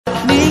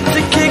Need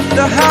to kick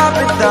the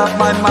habit that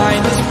my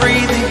mind is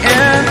breathing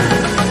in.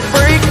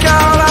 Break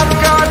out, I've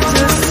got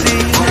to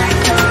see.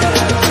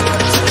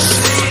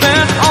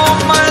 Spent all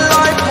my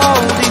life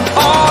holding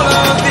all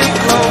of it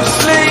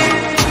closely.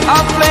 I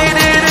played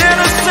it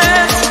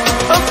innocent,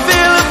 a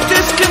feel of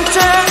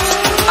discontent.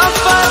 I'm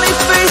finally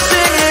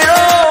facing it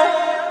all,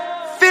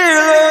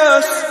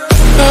 fearless.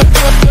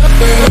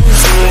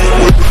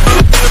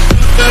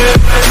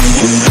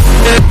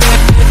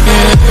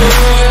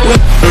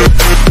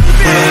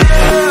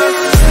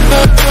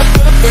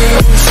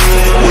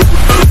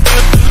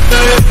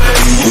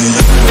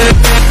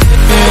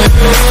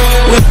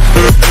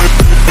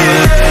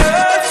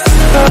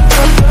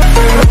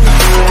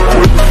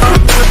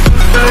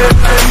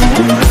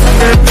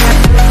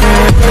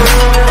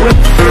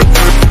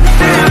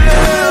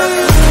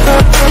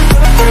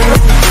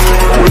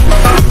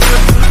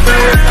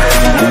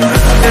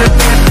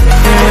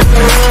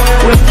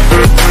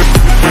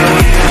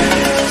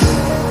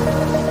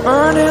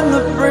 Burning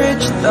the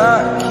bridge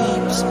that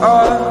keeps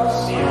us.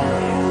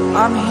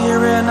 I'm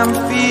here and I'm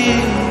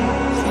feeling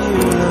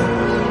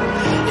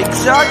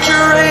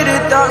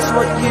exaggerated, that's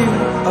what you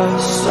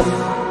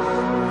assume.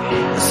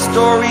 The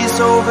story's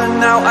over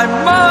now, I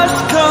must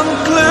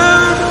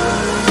conclude.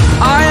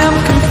 I am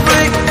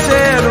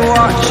conflicted,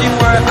 watching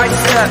where I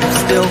step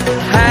still,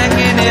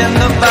 hanging in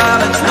the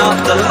balance. Not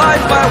the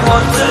life I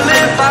want to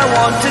live, I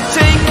want to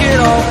take it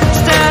all.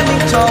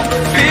 Standing tall,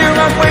 fear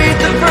I've weighed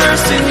the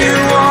person you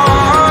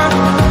are.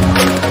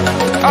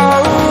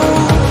 Oh,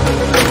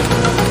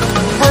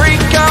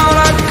 break out,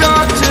 I've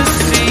got to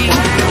see.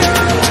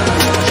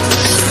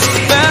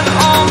 Spent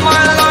all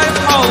my life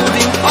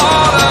holding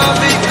all of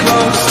it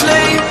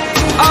closely.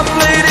 I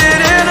played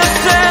it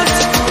innocent,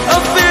 a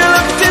feel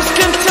of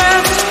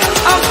discontent.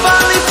 I'm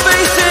finally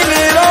facing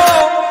it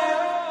all,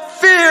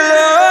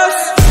 fearless.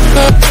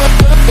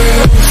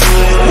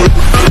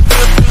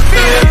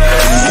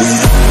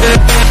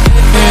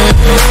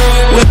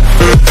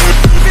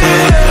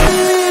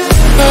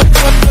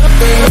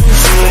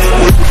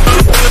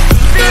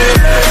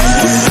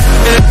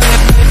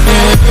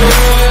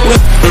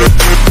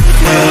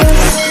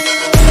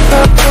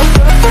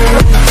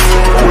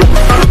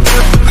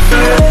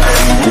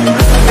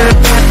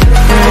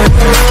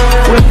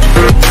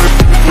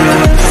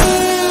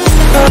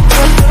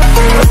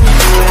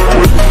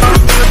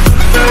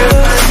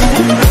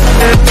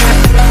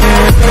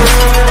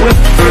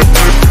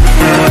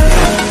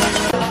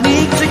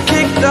 Need to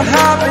kick the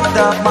habit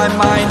that my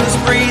mind is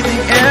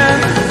breathing in.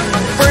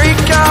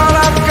 Break out,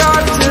 I've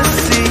got to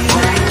see.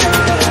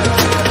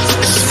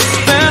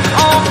 Spent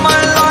all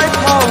my life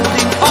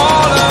holding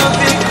all of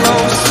it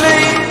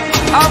closely.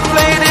 I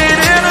played it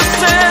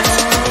innocent,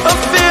 a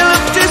feel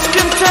of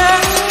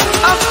discontent.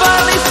 I'm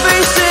finally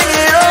facing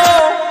it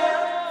all,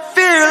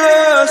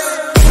 fearless.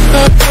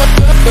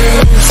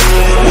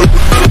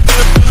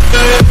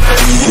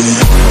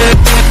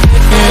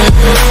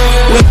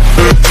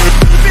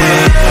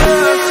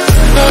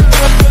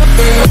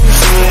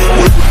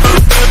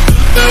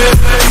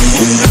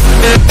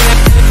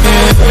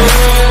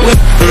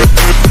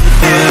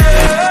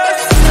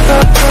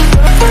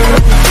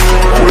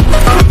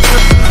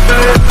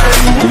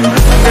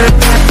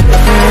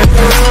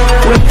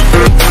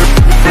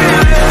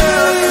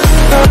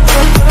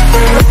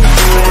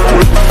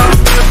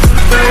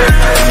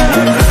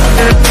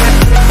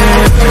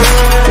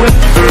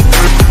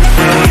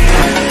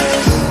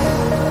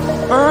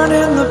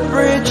 Burning the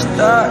bridge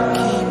that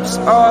keeps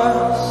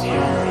us.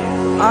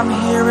 I'm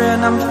here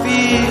and I'm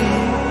feeling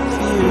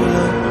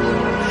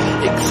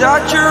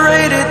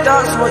exaggerated,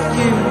 that's what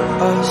you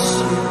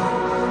assume.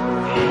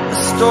 The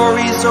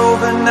story's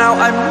over now,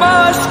 I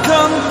must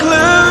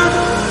conclude.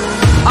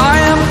 I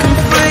am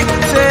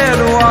conflicted,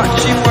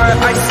 watching where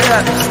I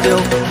step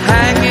still,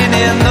 hanging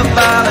in the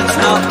balance.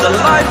 Not the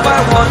life I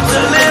want to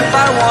live,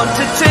 I want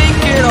to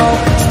take it all.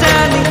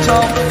 Standing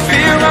tall,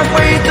 fear I've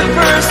weighed the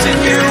person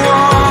you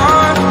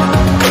are.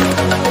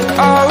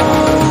 Oh,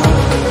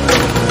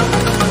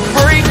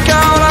 break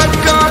out, I've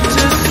got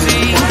to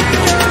see.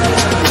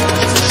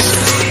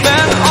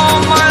 Spent all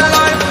my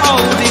life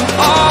holding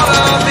all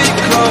of it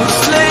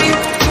closely.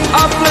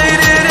 I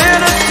played it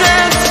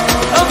innocent,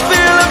 a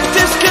feel of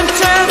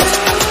discontent.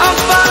 I'm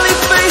finally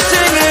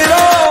facing it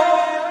all,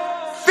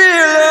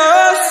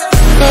 fearless.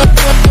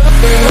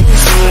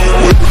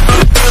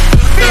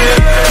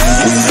 Fearless.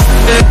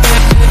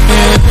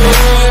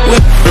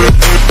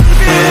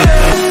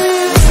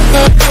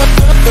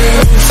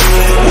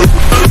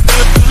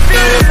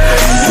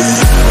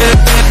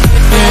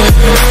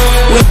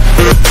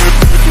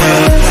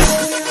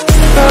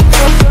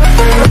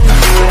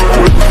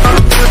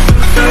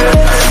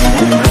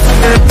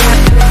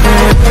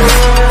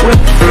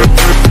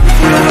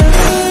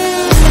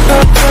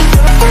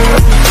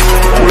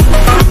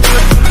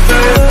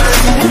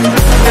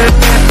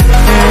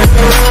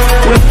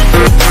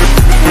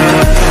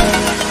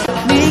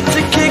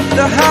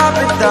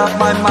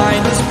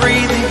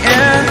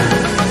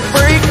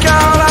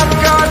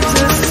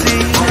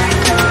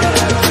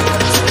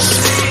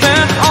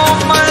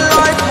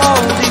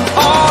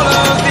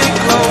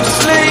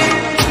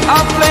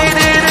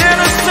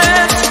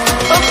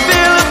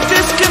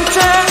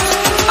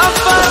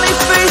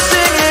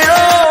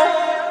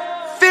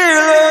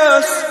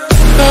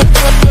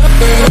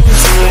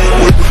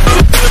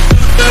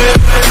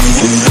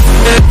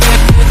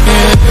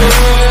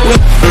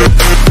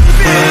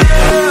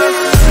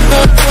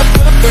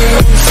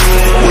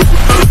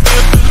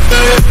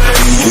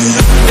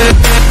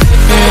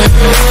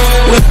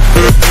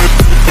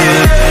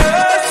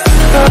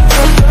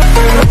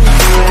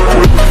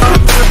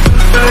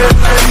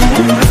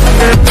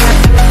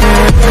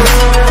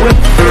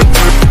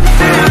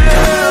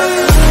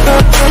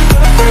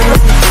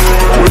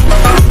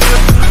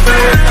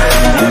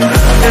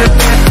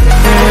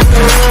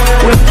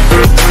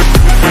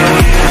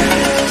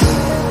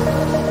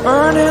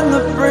 Burning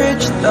the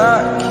bridge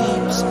that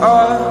keeps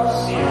us.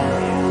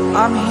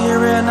 I'm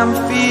here and I'm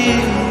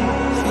fearless.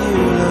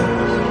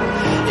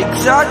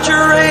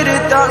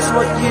 Exaggerated, that's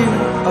what you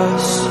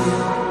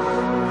assume.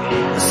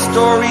 The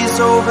story's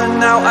over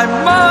now, I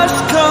must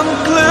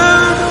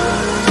conclude.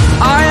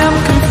 I am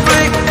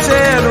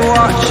conflicted,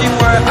 watching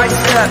where I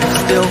step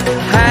still,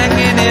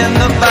 hanging in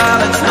the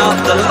balance. Not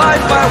the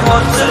life I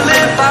want to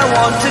live, I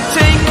want to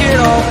take it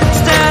all.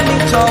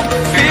 Standing tall,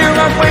 fear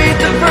I've weighed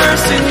the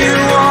person you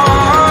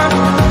are.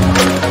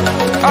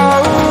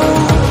 Oh,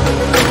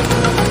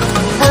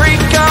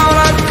 break out,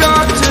 I've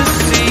got to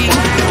see.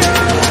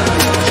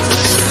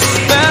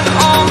 Spent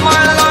all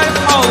my life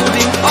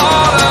holding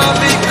all of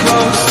it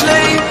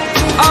closely.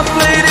 I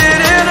played it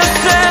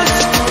innocent,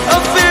 a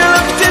feel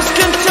of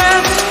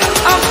discontent.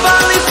 I'm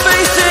finally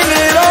facing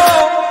it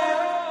all,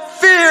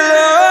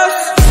 fearless.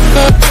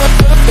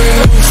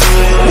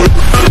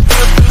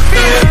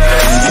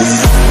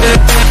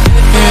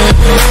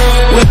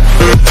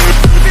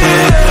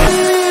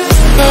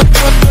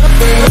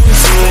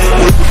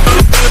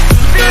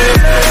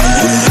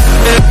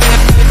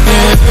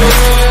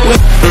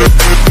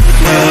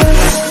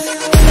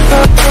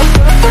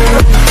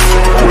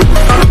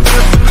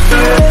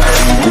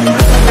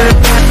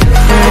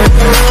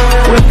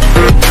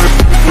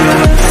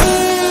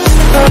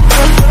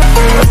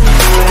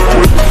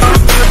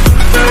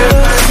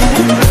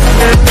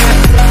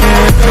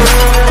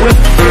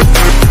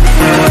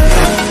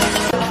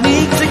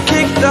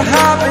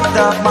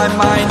 My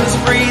mind is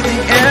breathing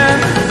in.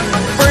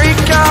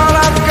 Break out,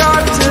 I've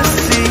got to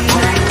see.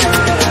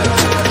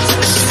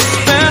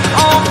 Spent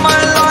all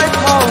my life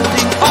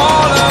holding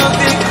all of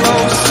it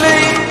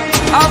closely.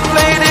 I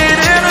played it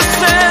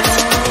innocent,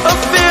 a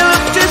feel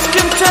of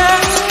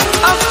discontent.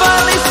 I'm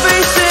finally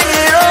facing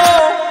it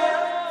all,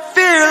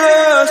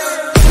 fearless.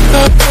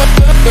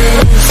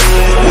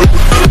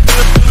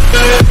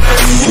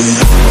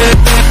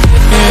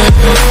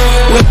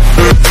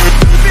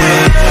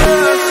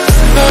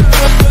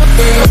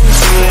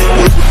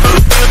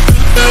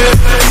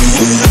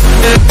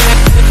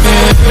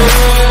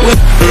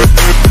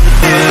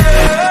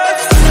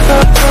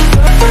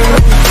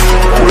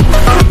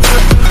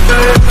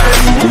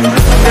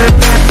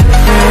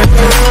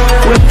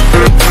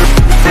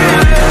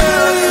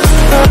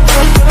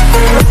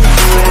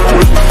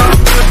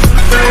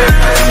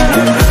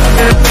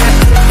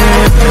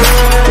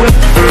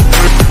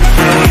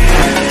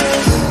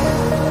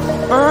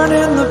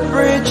 Burning the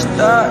bridge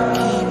that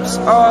keeps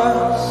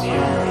us.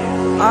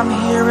 I'm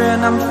here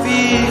and I'm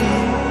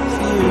fearless.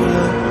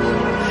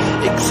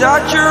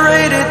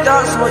 Exaggerated,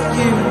 that's what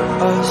you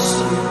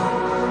assume.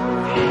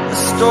 The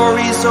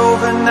story's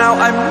over now,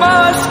 I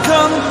must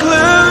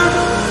conclude.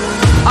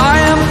 I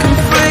am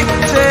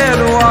conflicted,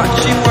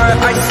 watching where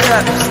I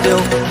step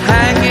still,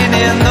 hanging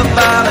in the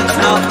balance.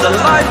 Not the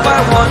life I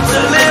want to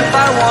live,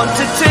 I want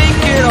to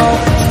take it all.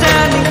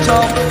 Standing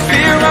tall,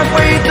 fear I've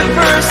weighed the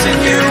person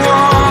you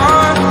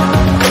are.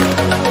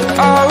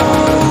 Oh,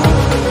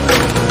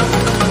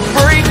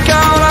 break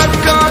out, I've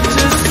got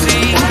to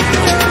see.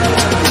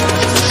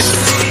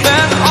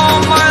 Spent all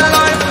my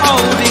life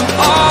holding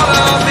all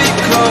of it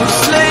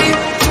closely.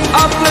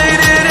 I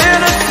played it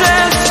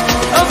innocent,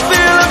 a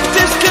feel of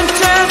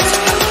discontent.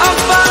 I'm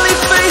finally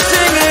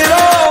facing it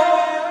all,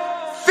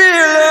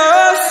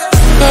 fearless.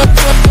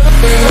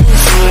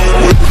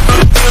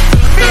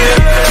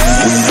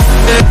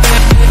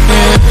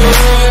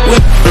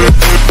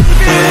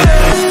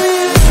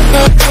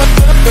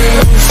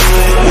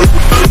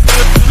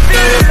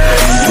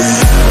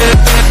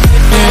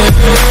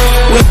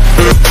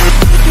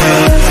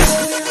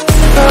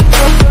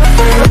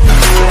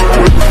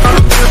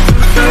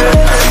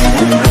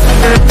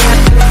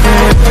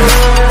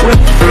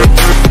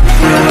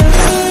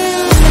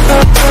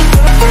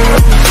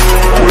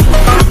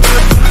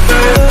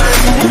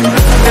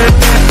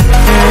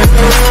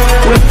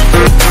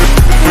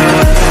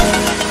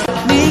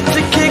 Need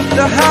to kick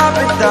the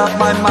habit that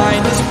my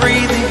mind is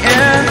breathing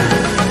in.